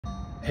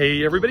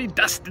Hey everybody,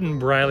 Dustin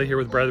Briley here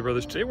with Briley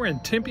Brothers. Today we're in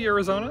Tempe,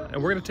 Arizona,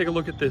 and we're gonna take a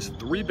look at this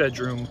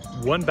 3-bedroom,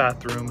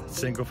 1-bathroom,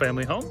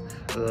 single-family home.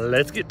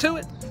 Let's get to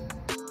it.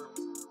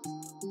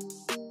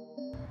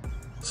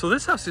 So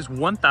this house is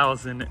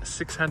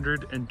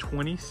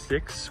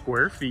 1,626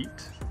 square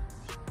feet.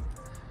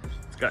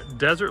 It's got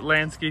desert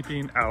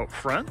landscaping out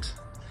front.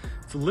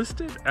 It's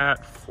listed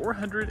at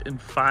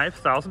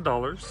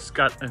 $405,000. It's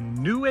got a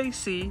new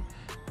AC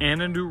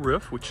and a new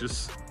roof, which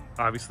is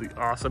obviously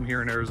awesome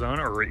here in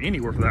Arizona, or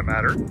anywhere for that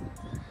matter.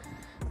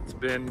 It's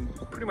been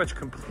pretty much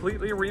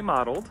completely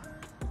remodeled.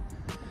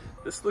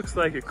 This looks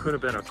like it could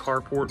have been a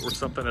carport or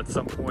something at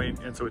some point,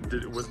 and so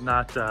it was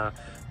not, the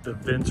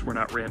vents were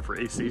not ran for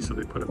AC, so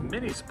they put a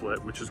mini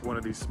split, which is one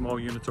of these small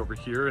units over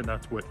here, and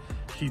that's what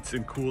heats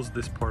and cools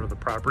this part of the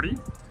property.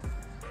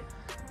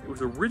 It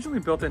was originally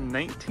built in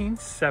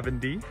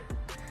 1970.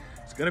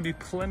 There's gonna be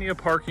plenty of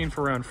parking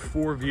for around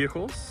 4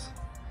 vehicles.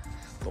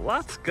 The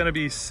lot's gonna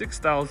be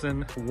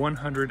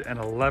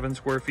 6,111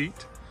 square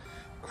feet.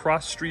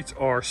 Cross streets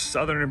are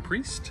Southern and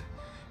Priest,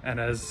 and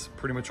as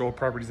pretty much all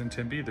properties in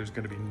Tempe, there's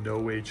gonna be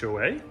no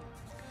HOA.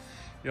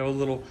 You have a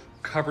little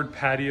covered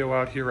patio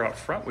out here out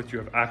front, which you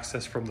have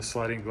access from the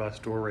sliding glass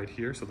door right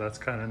here, so that's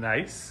kind of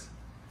nice.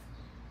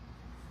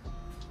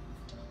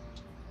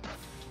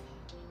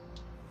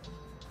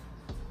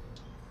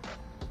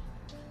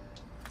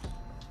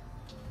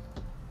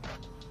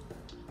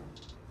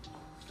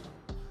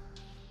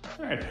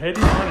 All right,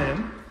 heading on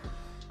in.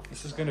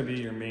 This is gonna be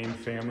your main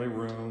family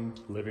room,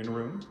 living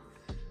room.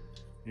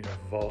 You have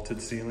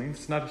vaulted ceilings.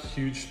 It's not a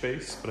huge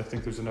space, but I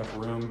think there's enough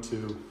room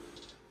to,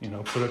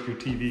 put up your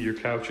TV, your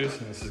couches,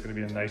 and this is gonna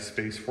be a nice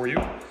space for you.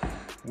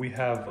 We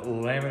have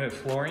laminate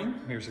flooring.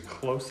 Here's a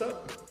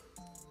close-up.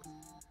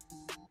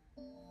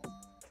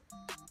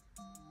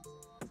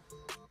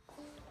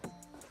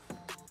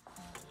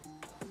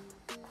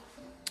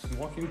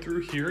 Walking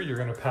through here, you're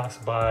gonna pass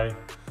by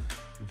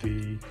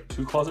the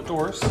 2 closet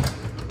doors.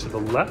 To the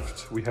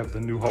left, we have the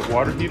new hot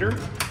water heater.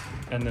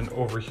 And then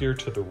over here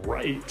to the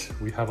right,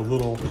 we have a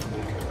little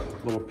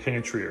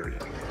pantry area.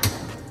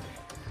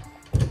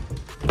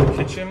 The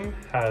kitchen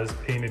has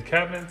painted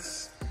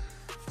cabinets,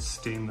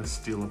 stainless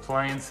steel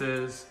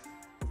appliances.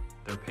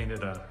 They're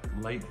painted a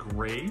light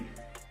gray.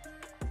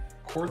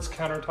 Quartz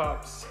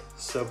countertops,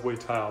 subway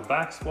tile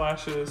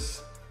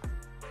backsplashes.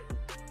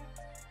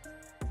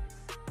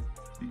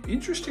 The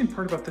interesting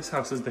part about this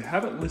house is they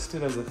have it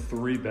listed as a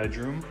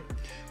 3-bedroom,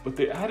 but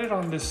they added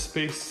on this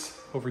space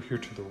over here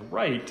to the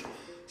right.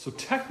 So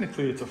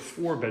technically it's a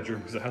 4-bedroom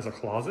because it has a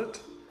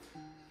closet.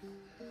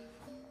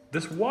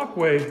 This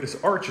walkway,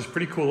 this arch is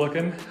pretty cool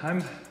looking.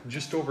 I'm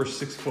just over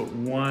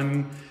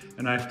 6'1",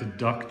 and I have to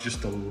duck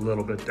just a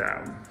little bit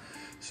down.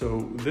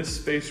 So this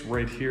space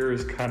right here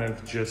is kind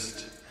of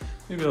just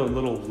maybe a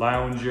little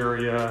lounge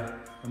area.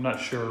 I'm not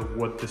sure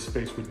what this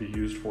space would be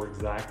used for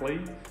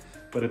exactly,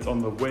 but it's on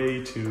the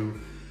way to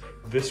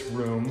this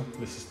room.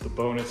 This is the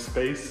bonus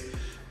space.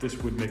 This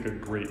would make a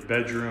great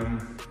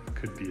bedroom.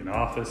 Could be an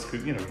office,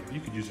 you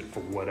could use it for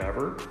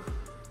whatever.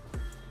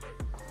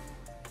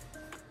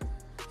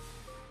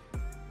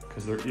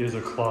 Because there is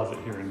a closet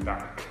here in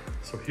back.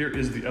 So here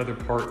is the other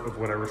part of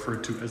what I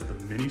referred to as the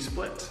mini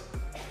split.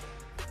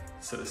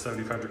 Set at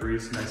 75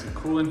 degrees, nice and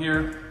cool in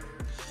here.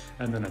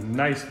 And then a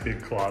nice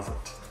big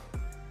closet.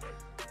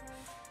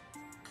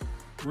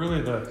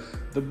 Really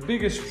the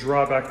biggest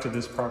drawback to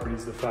this property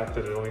is the fact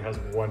that it only has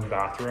 1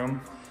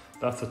 bathroom.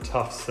 That's a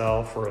tough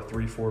sell for a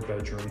 3-4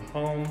 bedroom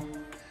home.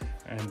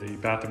 And the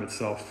bathroom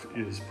itself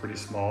is pretty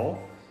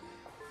small.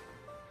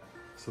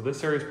 So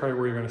this area is probably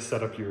where you're gonna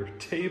set up your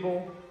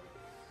table.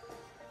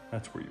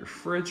 That's where your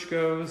fridge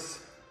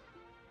goes.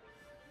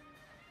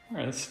 All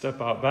right, let's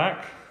step out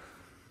back.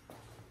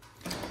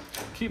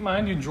 Keep in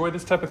mind, you enjoy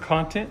this type of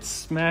content,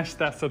 smash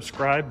that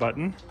subscribe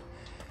button.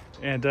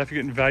 And if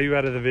you're getting value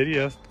out of the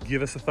video,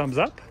 give us a thumbs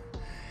up.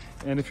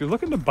 And if you're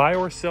looking to buy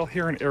or sell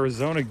here in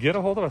Arizona, get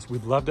a hold of us.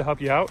 We'd love to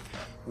help you out.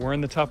 We're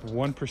in the top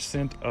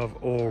 1% of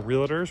all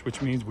realtors,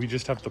 which means we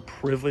just have the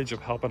privilege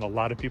of helping a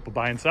lot of people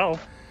buy and sell.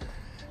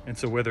 And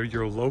so whether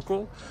you're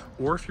local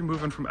or if you're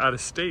moving from out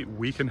of state,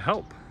 we can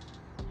help.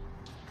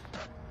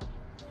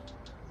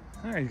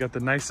 All right, you got the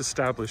nice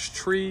established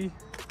tree.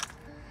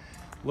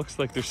 Looks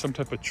like there's some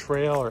type of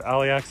trail or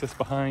alley access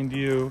behind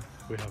you.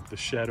 We have the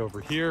shed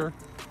over here.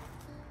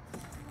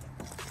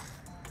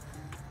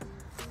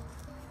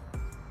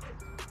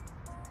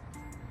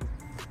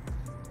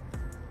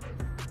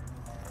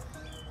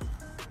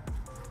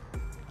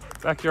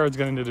 Backyard's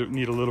gonna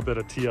need a little bit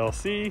of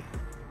TLC,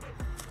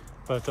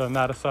 but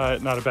not a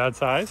bad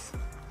size.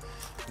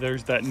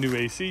 There's that new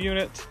AC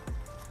unit.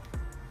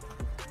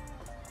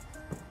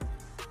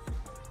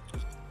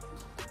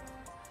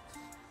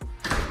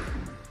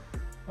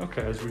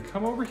 Okay, as we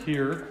come over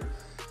here,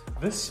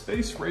 this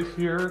space right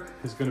here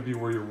is gonna be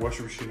where your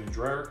washer machine and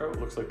dryer go. It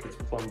looks like it's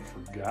plumbed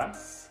for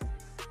gas.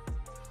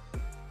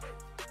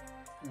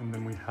 And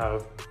then we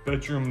have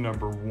bedroom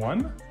number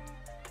 1.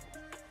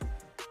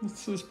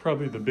 This is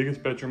probably the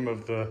biggest bedroom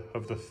of the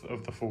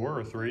 4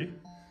 or 3.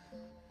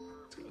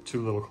 It's got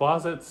 2 little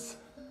closets.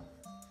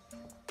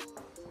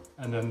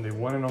 And then the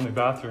one and only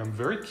bathroom,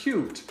 very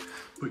cute,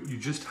 but you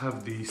just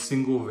have the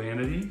single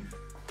vanity.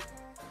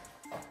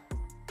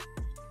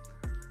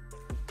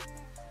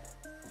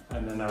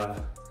 And then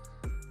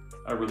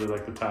I really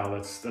like the tile,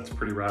 that's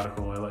pretty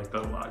radical. I like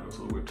that a lot, it goes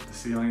all the way up to the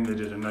ceiling. They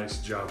did a nice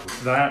job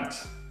with that.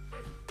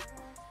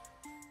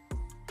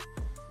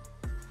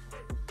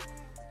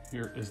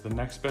 Here is the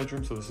next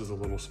bedroom, so this is a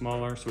little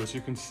smaller. So as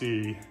you can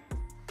see,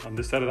 on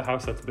this side of the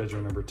house, that's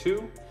bedroom number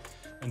 2,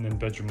 and then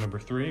bedroom number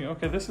 3.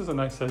 Okay, this is a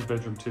nice sized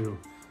bedroom too.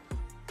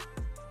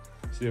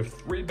 So you have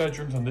 3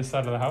 bedrooms on this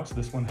side of the house.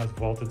 This one has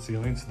vaulted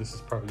ceilings, so this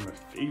is probably my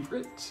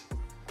favorite.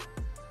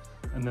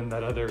 And then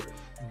that other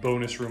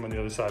bonus room on the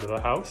other side of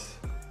the house.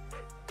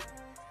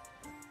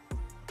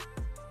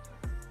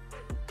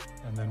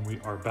 And then we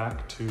are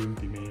back to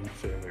the main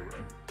family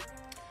room.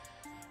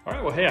 All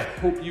right, well, hey, I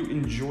hope you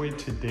enjoyed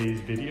today's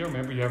video.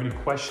 Remember, if you have any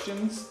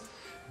questions,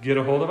 get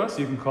a hold of us.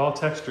 You can call,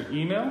 text, or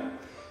email.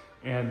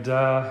 And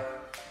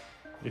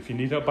if you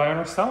need help buying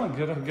or selling,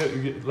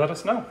 let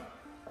us know.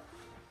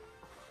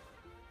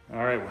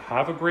 All right, well,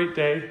 have a great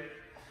day.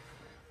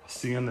 I'll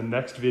see you in the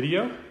next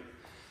video.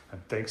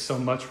 And thanks so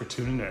much for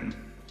tuning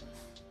in.